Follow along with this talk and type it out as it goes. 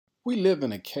We live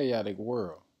in a chaotic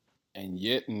world, and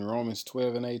yet in Romans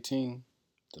 12 and 18,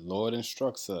 the Lord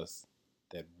instructs us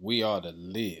that we are to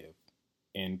live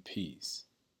in peace.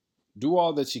 Do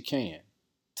all that you can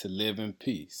to live in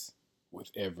peace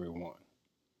with everyone.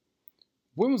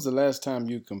 When was the last time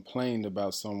you complained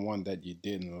about someone that you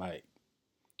didn't like?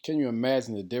 Can you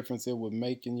imagine the difference it would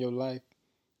make in your life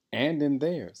and in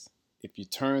theirs if you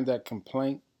turned that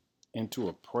complaint into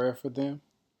a prayer for them?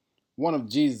 One of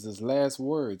Jesus' last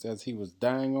words as he was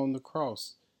dying on the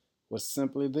cross was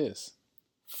simply this: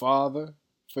 Father,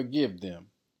 forgive them,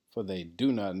 for they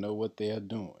do not know what they are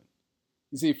doing.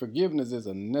 You see, forgiveness is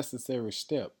a necessary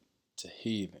step to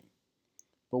healing.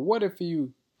 But what if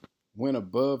you went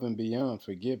above and beyond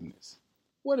forgiveness?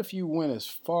 What if you went as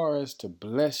far as to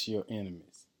bless your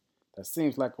enemies? That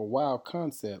seems like a wild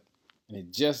concept, and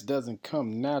it just doesn't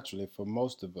come naturally for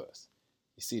most of us.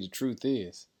 You see, the truth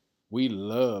is, we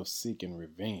love seeking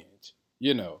revenge.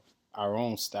 Our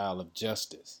own style of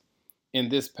justice. In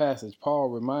this passage, Paul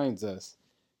reminds us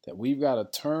that we've got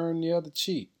to turn the other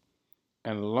cheek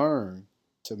and learn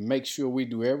to make sure we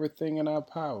do everything in our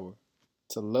power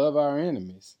to love our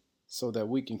enemies so that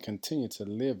we can continue to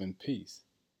live in peace.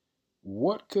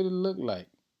 What could it look like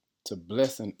to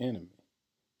bless an enemy?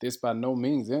 This by no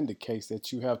means indicates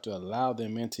that you have to allow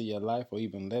them into your life or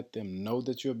even let them know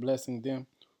that you're blessing them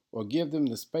or give them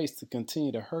the space to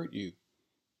continue to hurt you,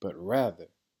 but rather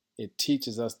it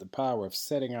teaches us the power of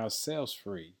setting ourselves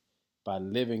free by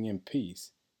living in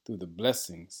peace through the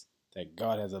blessings that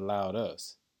God has allowed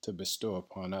us to bestow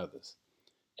upon others.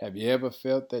 Have you ever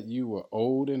felt that you were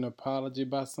owed an apology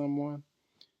by someone?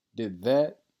 Did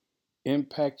that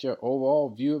impact your overall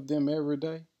view of them every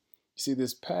day? You see,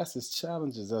 this passage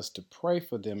challenges us to pray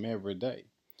for them every day.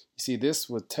 You see, this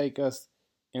would take us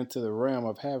into the realm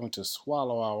of having to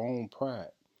swallow our own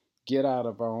pride, get out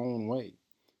of our own way.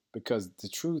 Because the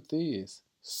truth is,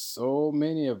 so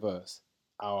many of us,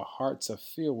 our hearts are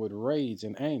filled with rage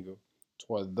and anger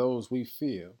toward those we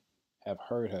feel have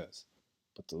hurt us.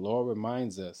 But the Lord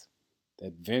reminds us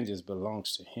that vengeance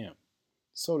belongs to Him.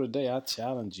 So today I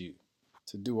challenge you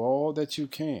to do all that you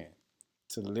can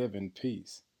to live in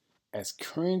peace. As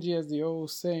cringy as the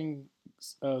old saying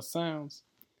sounds,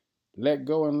 let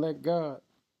go and let God,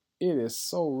 it is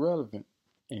so relevant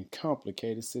in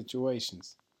complicated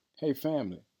situations. Hey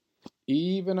family,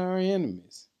 even our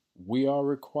enemies, we are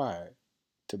required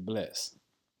to bless.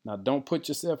 Now don't put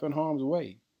yourself in harm's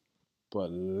way,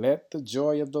 but let the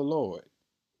joy of the Lord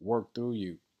work through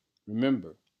you.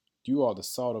 Remember, you are the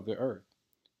salt of the earth.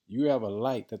 You have a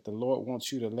light that the Lord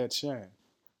wants you to let shine.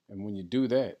 And when you do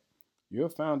that, you'll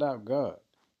find out God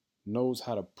knows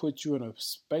how to put you in a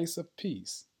space of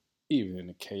peace, even in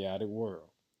a chaotic world.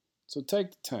 So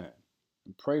take the time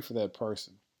and pray for that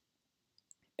person.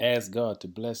 Ask God to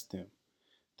bless them.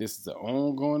 This is an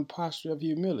ongoing posture of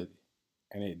humility,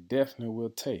 and it definitely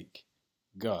will take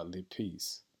godly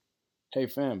peace. Hey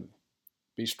family,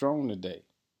 be strong today.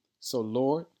 So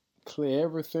Lord, clear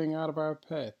everything out of our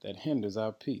path that hinders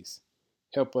our peace.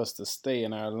 Help us to stay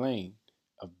in our lane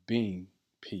of being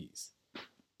peace.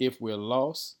 If we're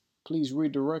lost, please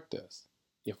redirect us.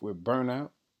 If we're burnt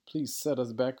out, please set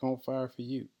us back on fire for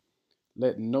you.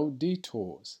 Let no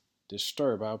detours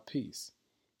disturb our peace.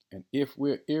 And if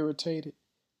we're irritated,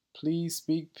 please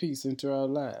speak peace into our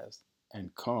lives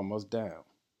and calm us down.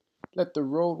 Let the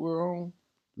road we're on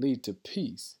lead to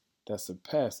peace that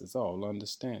surpasses all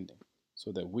understanding,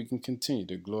 so that we can continue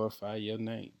to glorify your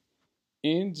name.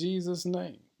 In Jesus'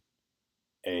 name,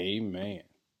 amen.